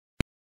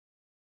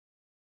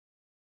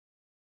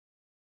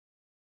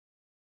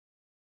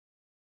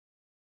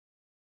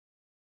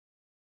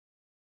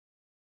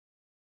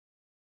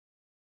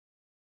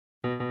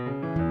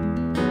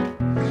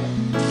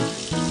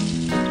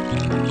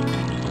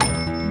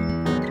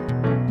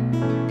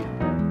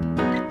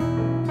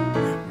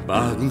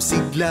Bagong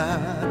sigla,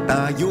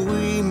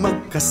 tayo'y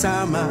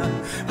magkasama,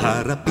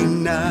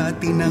 harapin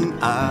natin ang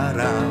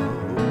araw.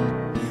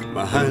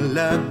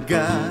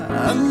 Mahalaga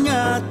ang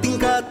ating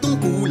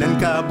katungkulan,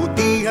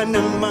 kabutihan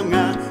ng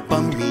mga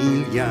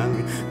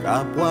pamilyang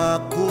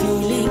kapwa ko.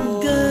 Feeling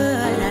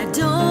good, I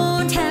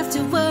don't have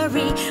to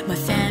worry, my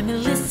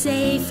family's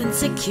safe and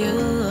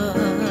secure.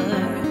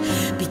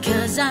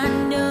 Because I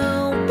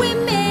know we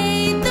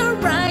made the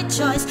right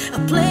choice, a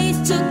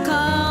place to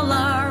call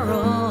our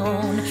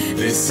own.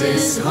 This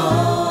is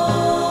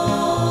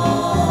home,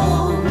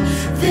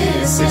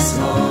 this is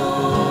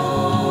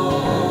home,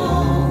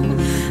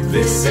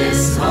 this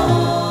is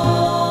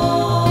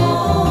home,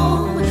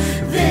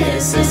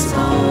 this is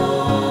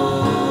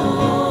home.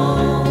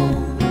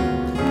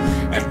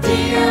 At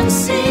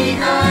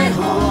DMCI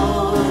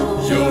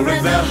Homes, you're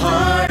at the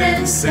heart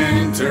and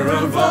center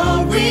of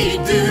all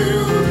we do.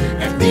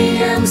 At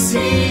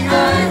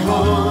DMCI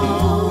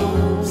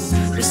Homes,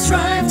 we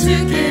strive to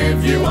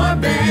give you our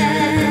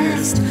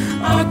best.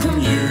 Our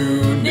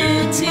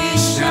community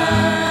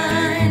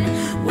shine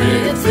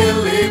with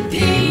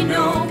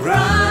Filipino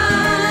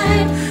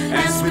pride.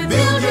 As we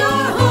build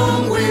your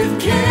home with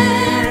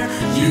care,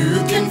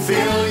 you can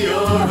fill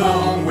your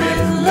home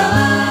with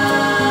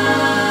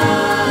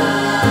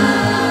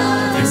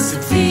love. Yes,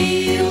 it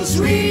feels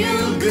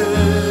real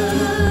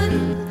good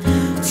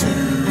to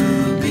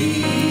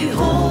be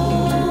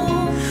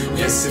home.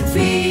 Yes, it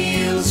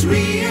feels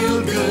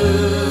real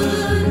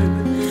good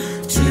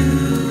to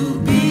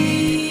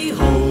be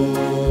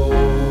home.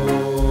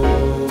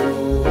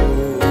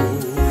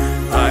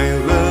 I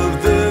love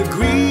the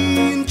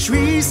green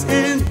trees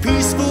and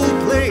peaceful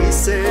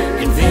places,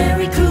 And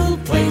very cool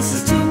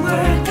places to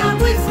work out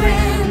with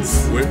friends,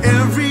 where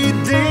every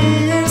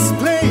day is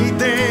play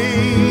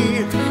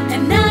day.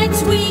 and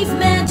nights weave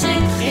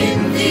magic in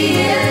the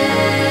air.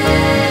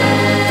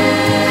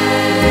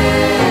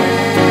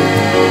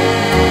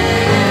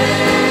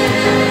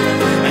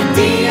 At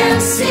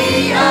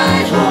DMCI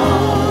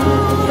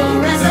Home,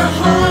 you're at the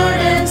heart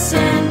and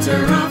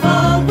center of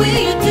all we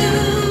do.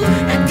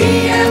 At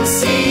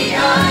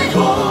DMCI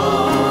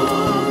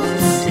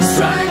Homes, we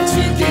strive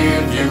to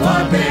give you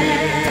our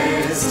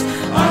best.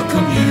 Our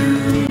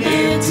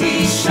community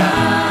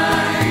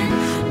shine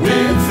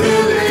with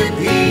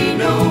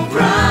Filipino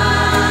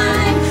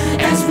pride.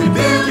 As we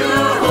build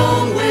your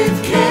home with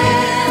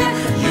care,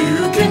 you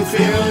can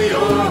fill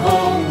your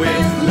home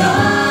with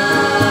love.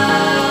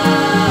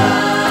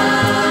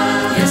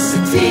 Yes,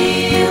 it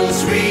feels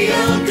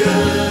real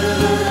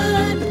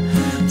good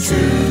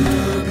to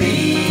be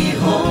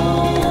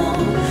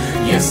home.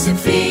 Yes, it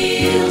feels